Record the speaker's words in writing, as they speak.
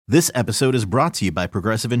This episode is brought to you by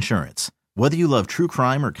Progressive Insurance. Whether you love true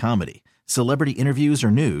crime or comedy, celebrity interviews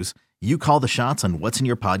or news, you call the shots on what's in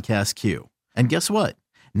your podcast queue. And guess what?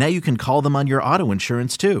 Now you can call them on your auto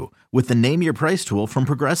insurance too with the Name Your Price tool from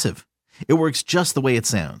Progressive. It works just the way it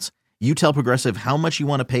sounds. You tell Progressive how much you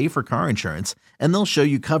want to pay for car insurance, and they'll show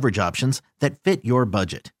you coverage options that fit your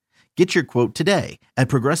budget. Get your quote today at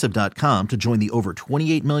Progressive.com to join the over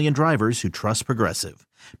 28 million drivers who trust Progressive.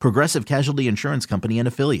 Progressive Casualty Insurance Company and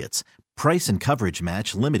Affiliates. Price and coverage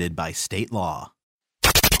match limited by state law.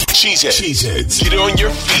 Cheeseheads. Get on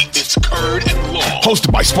your feet. It's Curd and Long. Hosted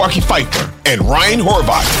by Sparky Fifer and Ryan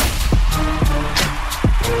Horvath.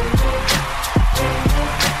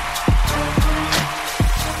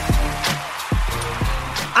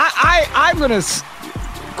 I'm going to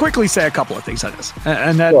quickly say a couple of things on this.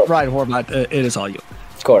 And then, Ryan Horvath, it is all you.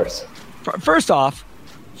 Of course. First off,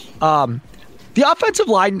 the offensive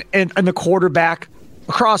line and the quarterback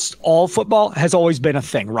across all football has always been a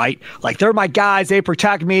thing, right? Like, they're my guys. They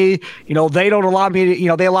protect me. You know, they don't allow me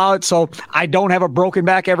to, they allow it so I don't have a broken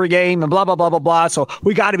back every game and blah, blah, blah, blah, blah. So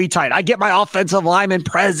we got to be tight. I get my offensive lineman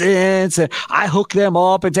presents and I hook them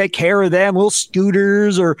up and take care of them, little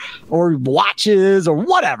scooters or watches or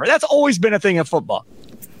whatever. That's always been a thing in football.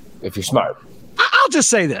 If you're smart. I'll just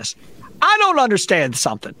say this. I don't understand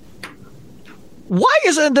something. Why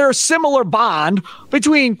isn't there a similar bond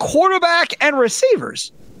between quarterback and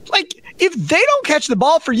receivers? Like, if they don't catch the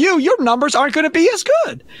ball for you, your numbers aren't going to be as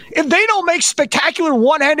good. If they don't make spectacular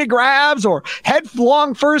one-handed grabs or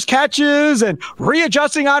headlong first catches and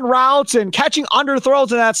readjusting on routes and catching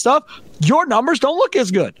underthrows and that stuff, your numbers don't look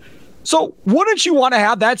as good. So wouldn't you want to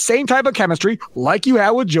have that same type of chemistry like you had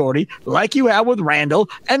with Jordy, like you had with Randall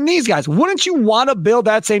and these guys? Wouldn't you want to build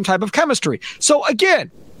that same type of chemistry? So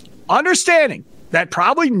again, understanding that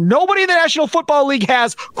probably nobody in the National Football League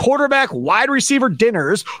has quarterback wide receiver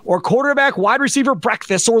dinners or quarterback wide receiver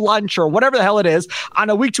breakfast or lunch or whatever the hell it is on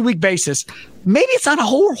a week-to-week basis. Maybe it's not a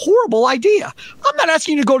horrible idea. I'm not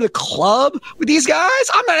asking you to go to the club with these guys.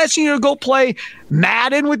 I'm not asking you to go play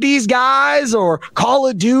Madden with these guys or Call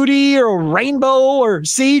of Duty or Rainbow or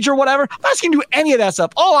Siege or whatever. I'm not asking you to do any of that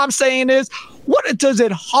stuff. All I'm saying is, what does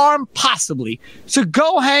it harm possibly to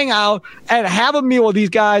go hang out and have a meal with these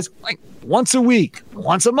guys like once a week,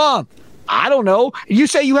 once a month? I don't know. You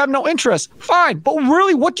say you have no interest. Fine. But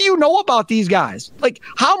really, what do you know about these guys? Like,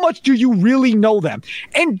 how much do you really know them?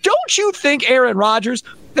 And don't you think, Aaron Rodgers,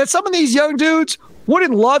 that some of these young dudes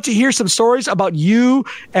wouldn't love to hear some stories about you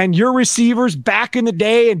and your receivers back in the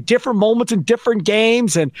day and different moments in different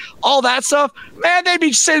games and all that stuff? Man, they'd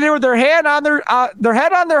be sitting there with their head on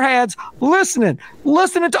their hands, listening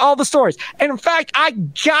to all the stories. And in fact, I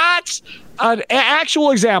got an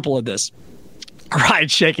actual example of this.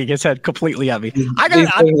 Ryan's shaking his head completely at me.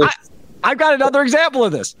 I've got another example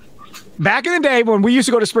of this. Back in the day when we used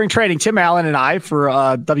to go to spring training, Tim Allen and I for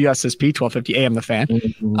WSSP 1250 AM The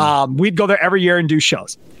Fan, we'd go there every year and do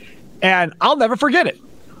shows. And I'll never forget it.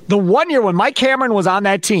 The one year when Mike Cameron was on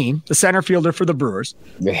that team, the center fielder for the Brewers,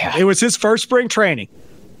 It was his first spring training.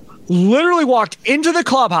 Literally walked into the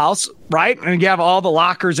clubhouse, right? And you have all the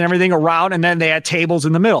lockers and everything around, and then they had tables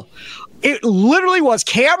in the middle. It literally was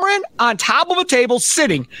Cameron on top of a table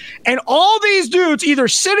sitting, and all these dudes either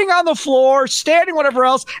sitting on the floor, standing, whatever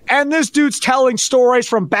else, and this dude's telling stories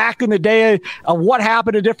from back in the day of what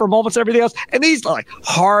happened at different moments and everything else. And these like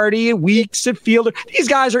Hardy and Weeks and Fielder, these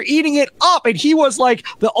guys are eating it up. And he was like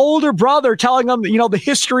the older brother telling them, the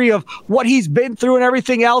history of what he's been through and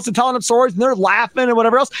everything else and telling them stories, and they're laughing and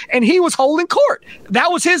whatever else. And he was holding court.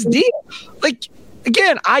 That was his deal. Like,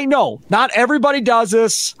 again, I know not everybody does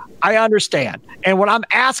this. I understand. And what I'm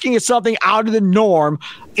asking is something out of the norm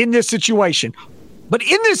in this situation. But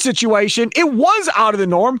in this situation, it was out of the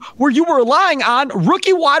norm where you were relying on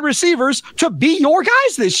rookie wide receivers to be your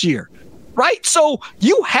guys this year, right? So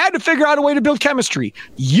you had to figure out a way to build chemistry.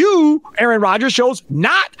 You, Aaron Rodgers, chose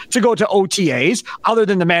not to go to OTAs other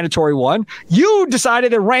than the mandatory one. You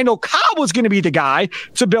decided that Randall Cobb was going to be the guy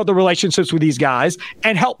to build the relationships with these guys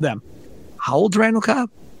and help them. How old's Randall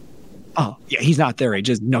Cobb? Oh, yeah, he's not their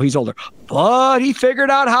age. No, he's older. But he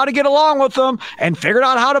figured out how to get along with them and figured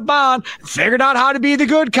out how to bond, figured out how to be the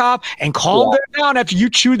good cop and calm them down after you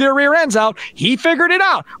chewed their rear ends out. He figured it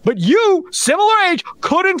out. But you, similar age,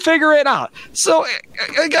 couldn't figure it out. So,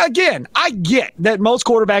 again, I get that most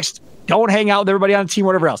quarterbacks don't hang out with everybody on the team,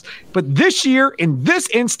 whatever else. But this year, in this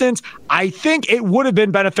instance, I think it would have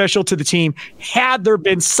been beneficial to the team had there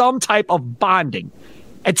been some type of bonding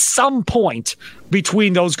at some point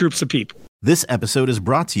between those groups of people. This episode is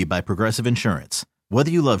brought to you by Progressive Insurance.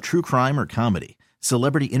 Whether you love true crime or comedy,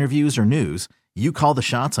 celebrity interviews or news, you call the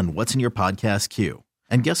shots on what's in your podcast queue.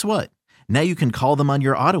 And guess what? Now you can call them on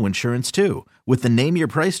your auto insurance too with the Name Your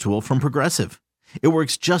Price tool from Progressive. It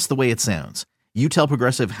works just the way it sounds. You tell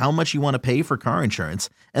Progressive how much you want to pay for car insurance,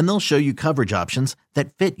 and they'll show you coverage options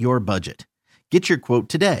that fit your budget. Get your quote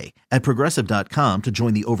today at Progressive.com to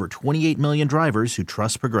join the over 28 million drivers who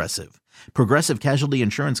trust Progressive. Progressive Casualty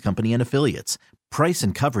Insurance Company and Affiliates. Price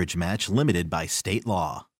and coverage match limited by state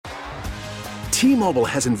law. T-Mobile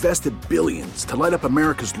has invested billions to light up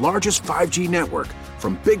America's largest 5G network,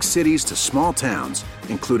 from big cities to small towns,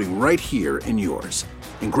 including right here in yours.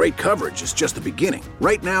 And great coverage is just the beginning.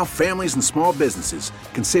 Right now, families and small businesses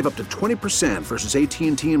can save up to 20% versus AT&T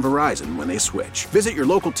and Verizon when they switch. Visit your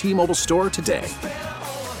local T-Mobile store today.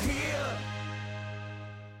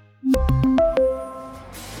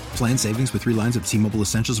 Plan savings with 3 lines of T-Mobile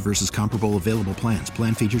Essentials versus comparable available plans.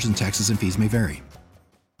 Plan features and taxes and fees may vary.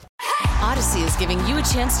 Odyssey is giving you a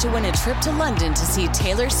chance to win a trip to London to see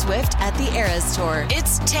Taylor Swift at the Eras Tour.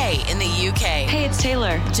 It's Tay in the UK. Hey, it's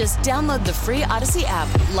Taylor. Just download the free Odyssey app,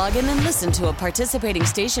 log in and listen to a participating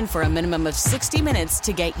station for a minimum of 60 minutes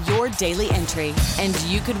to get your daily entry. And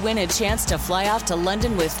you could win a chance to fly off to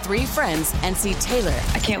London with 3 friends and see Taylor.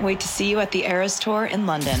 I can't wait to see you at the Eras Tour in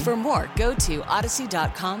London. For more, go to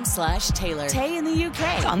odyssey.com/Taylor. Tay in the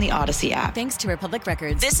UK. It's on the Odyssey app. Thanks to Republic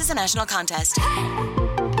Records. This is a national contest.